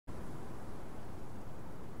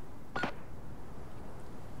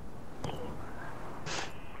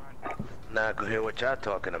now I could hear what y'all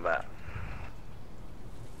talking about.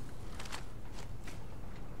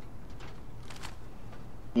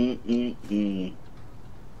 Yo.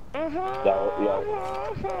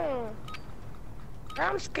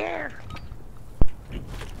 I'm scared.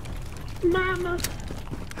 Mama.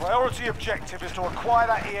 Priority objective is to acquire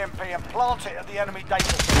that EMP and plant it at the enemy data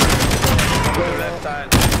center. Left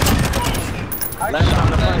side. Left on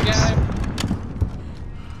the brakes.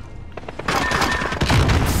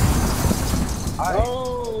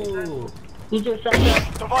 Oh! He just shot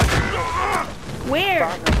that. Device. Where?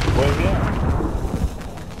 Where's he at?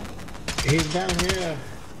 He's down here.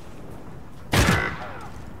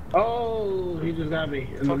 Oh, he just got me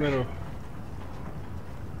in the middle.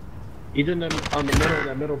 He's in the on the middle of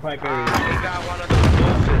that middle pipe area. He got one of those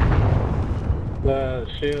bullshit. The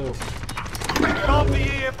shield. Stop the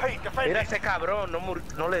EMP. Defend Mira it. ese cabrón,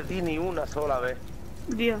 no le di ni una sola vez.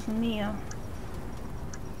 Dios mío.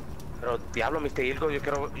 Pero diablo, Mr. Ilgo, yo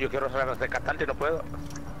quiero rescatarte y no puedo.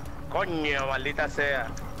 Coño, maldita sea.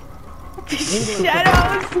 Shadow,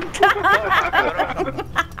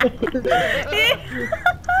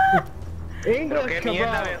 Pero qué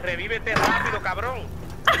mierda, revívete rápido, cabrón.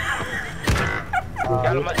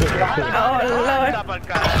 Ya lo maté. Oh, Lord.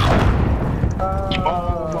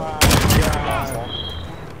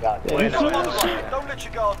 Buena, buena. Don't let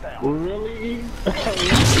your guard down. Really?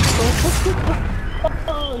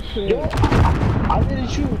 Oh shit. Yo, I didn't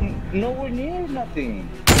shoot nowhere near nothing.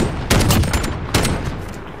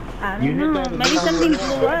 I don't know. Maybe something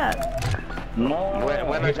blew up. No.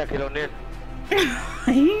 Bueno, Shaquille O'Neal.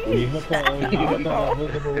 You hit that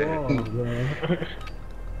invisible wall, man.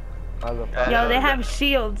 Yo, they have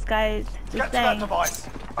shields, guys. Get Just to that saying. device.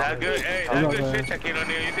 That's good. Hey, that's good shit, Shaquille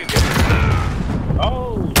O'Neal. You did good.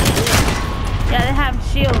 Oh Yeah, they have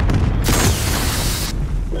shields.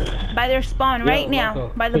 By their spawn, right Yo, now.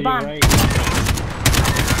 Loco, By the to your bomb. right.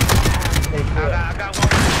 I got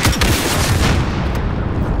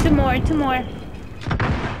one. Two more.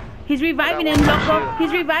 He's reviving him, Loco.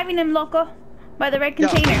 He's reviving him, Loco. By the red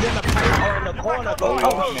container. He's in the pipe or in the corner.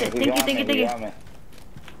 Oh, shit. Thank you.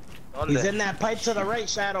 He's in that pipe to the right,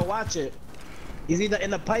 Shadow. Watch it. He's either in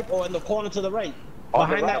the pipe or in the corner to the right. On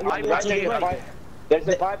the Behind that right, wall to right your right. There's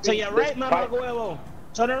a pipe. To your right, Mama Guevo.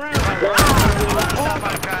 Turn around.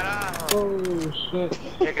 Oh shit.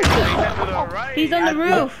 He's on the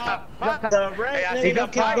roof. The right,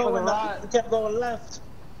 nigga, kept going left.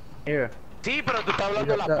 Here. Sí, pero tú estás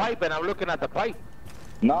hablando de la pipe and I'm looking at the pipe.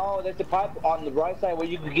 No, there's a pipe on the right side where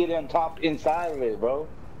you can get on top inside of it, bro.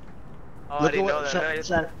 Oh, I didn't know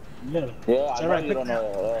that. Yeah, I know you don't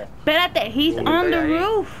know that. Espérate, he's on the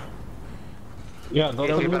roof. Yeah, no,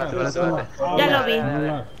 Sí, espérate. Ya lo vi.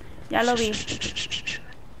 Ya lo vi.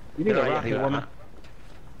 You need a rocket, woman.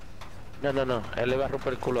 No, él le va a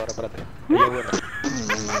romper el culo ahora, espérate.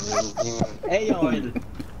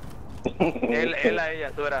 Él a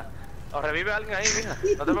ella, tú verás. O revive a alguien ahí, mija.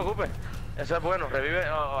 No te preocupes. Eso es bueno, revive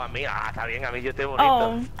a mí. Ah, está bien, a mí yo estoy bonito.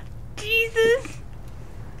 Oh, Jesus.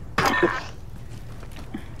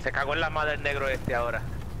 Se cagó en la madre el negro este ahora.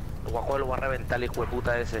 Lo voy a reventar el hijo de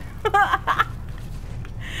puta ese.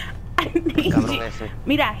 Cabrón ese.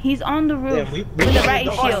 Mira, he's on the roof with the right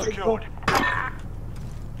shield.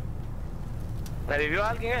 ¿Revivió a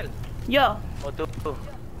alguien él? Yo. ¿O tú?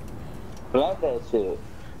 Plant that shit.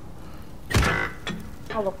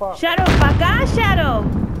 Shadow, pa' acá, Shadow.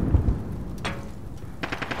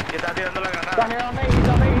 ¿Quién está tirando la granada?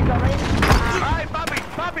 Ay,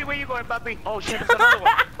 papi, where you going, papi? Oh shit, it's another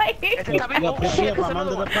one. Este está vivo. Oh shit, it's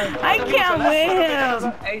another one. I can't win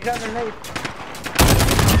him.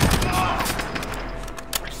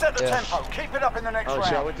 Reset the tempo. Keep it up in the next Oh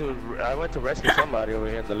shit, round. I went to rescue somebody over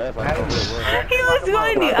here on the left. I don't know who it was. He was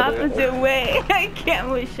going the opposite way. I can't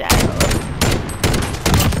with Shadow.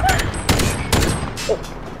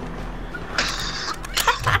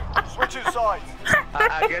 Switching sides.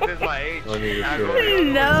 I guess it's my age.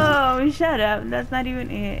 No, shut up. That's not even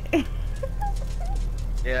it.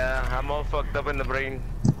 Yeah, I'm all fucked up in the brain.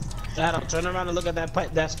 Shadow, turn around and look at that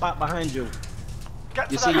pipe, that spot behind you. Get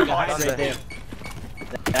to You see, that you can device. hide right there.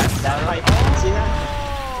 That pipe. See that?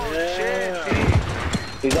 Shit, sí.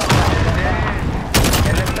 He's on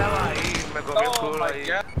Él estaba ahí, me comió el culo ahí.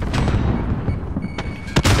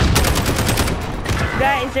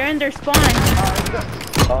 Guys, they're in their spawn.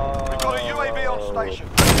 We've got a UAV on station.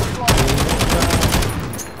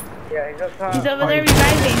 He's over there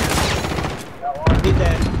reviving. He's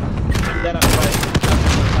dead. He's dead on the pipe.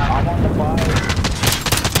 I'm on the fire.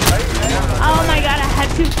 Oh my god, I had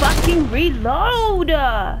to fucking reload.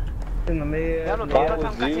 Ya los dos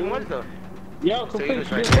están casi muertos. Yo, complete Sí,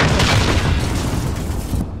 shit.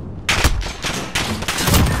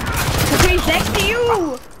 He's next to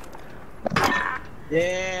you.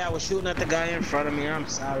 Yeah, I was shooting at the guy in front of me. I'm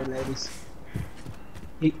sorry, ladies.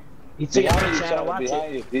 He took Behind out you, the Shadow. Shadow, Watch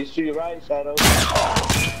behind it. you. He's to your right, Shadow.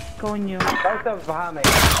 Coño. Both of them behind me.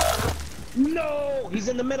 No, he's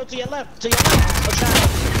in the middle to your left. To your left.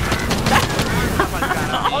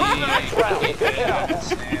 Oh, Shadow.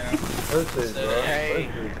 Pussy, bro. Hey.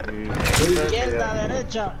 Izquierda,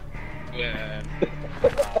 derecha.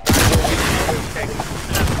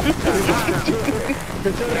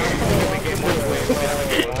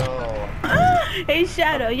 Hey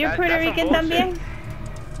Shadow, you're Puerto That's Rican some bullshit. también?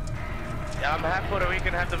 Yeah, I'm half Puerto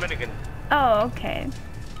Rican, half Dominican. Oh, okay.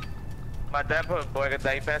 My dad, boy, he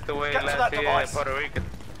passed away Get to last that year in device. Puerto Rican.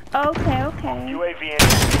 Okay, okay. UAV in.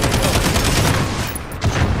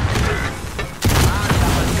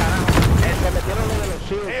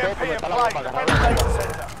 EMP in play. Defend the data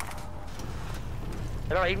center.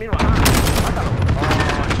 Pero ahí mismo, ajá, mátalo.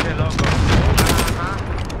 Oh, che loco. Ajá.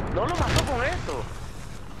 No lo mató con eso.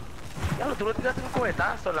 Ya tú le tiraste un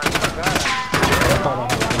cohetazo en la cara.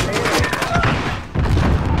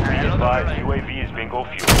 El otro, UAV is bingo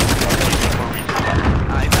fuel.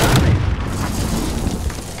 ahí está.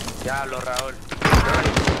 Diablo, Raúl.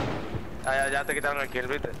 Ya te quitaron el kill,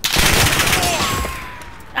 ¿viste?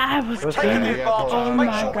 I was Taking kidding. the advantage. Oh Make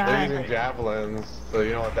my sure God. They're using javelins, so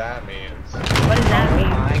you know what that means. What does that mean?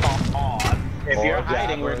 If More you're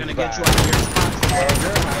hiding, we're gonna get you javelins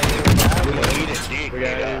out of your spots. We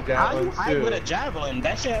gotta use How you javelins hide with a too. javelin?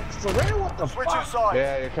 That shit, for real? What the Switching fuck? sides.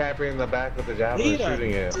 Yeah, you're camping in the back with the javelin Eat a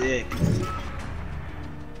shooting it. dick.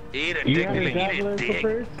 Eat a You dick, have eat a javelins dick.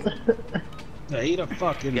 first? Yeah, eat a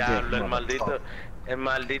fucking dick. Diablo, motherfucker. el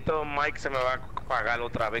maldito Mike se me va a pagar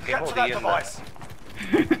otra vez. Qué Get to that jodienda. device.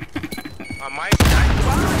 A Mike, ay,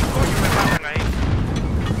 coño, me matan ahí.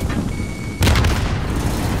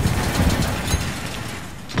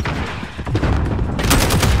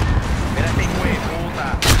 Mira este hijo de puta.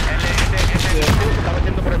 Él se está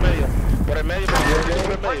metiendo por el medio. Por el medio, por el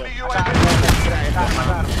Friendly medio. UAV.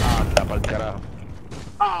 Anda pa'l carajo.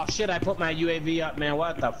 Oh shit, I put my UAV up, man.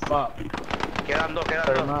 What the fuck? Quedan dos,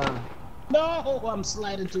 quedan dos. No, I'm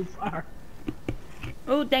sliding too far.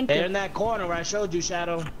 Oh, thank They're you. in that corner where I showed you,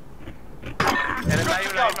 Shadow. Él está ahí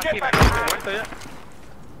en la misma esquina, muerto ya.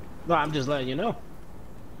 No, I'm just letting you know.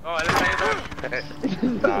 No, él está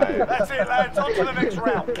ahí. That's it, lads. On to the next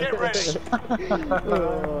round. Get ready.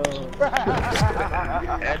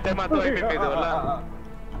 Él te mató ahí, Pipito, ¿verdad?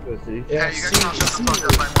 Yeah, you got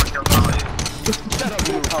Shut up,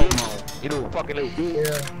 you little fucking little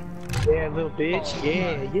bitch. Yeah, little bitch.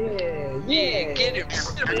 Yeah. Get him.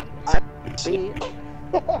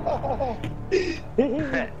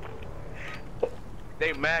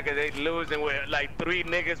 They mad cause they losing with like 3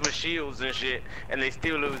 niggas with shields and shit, and they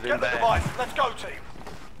still losing Get the bad. device. Let's go, team.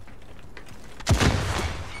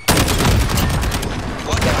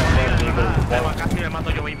 Casi me mato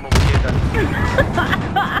yo mismo, puñeta.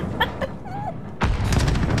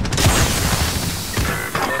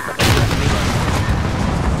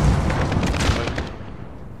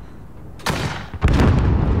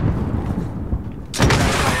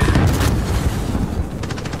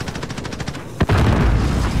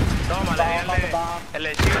 Tómale, el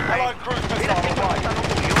shield ahí. Allied cruise missile Mira, away.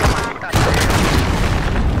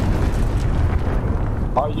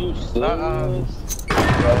 Are you serious?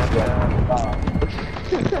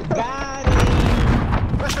 Got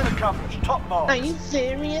him. Mission accomplished. Top Are marks. you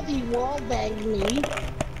serious? He wallbanged me.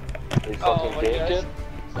 Oh my gosh.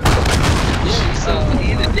 Yeah, you saw me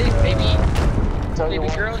eat a dick, baby. Baby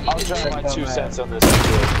girl, eat I'll a try dick. my 2 cents on this.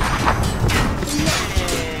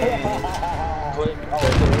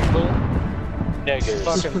 Negative.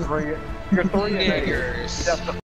 Fucking three. You're three Niggers.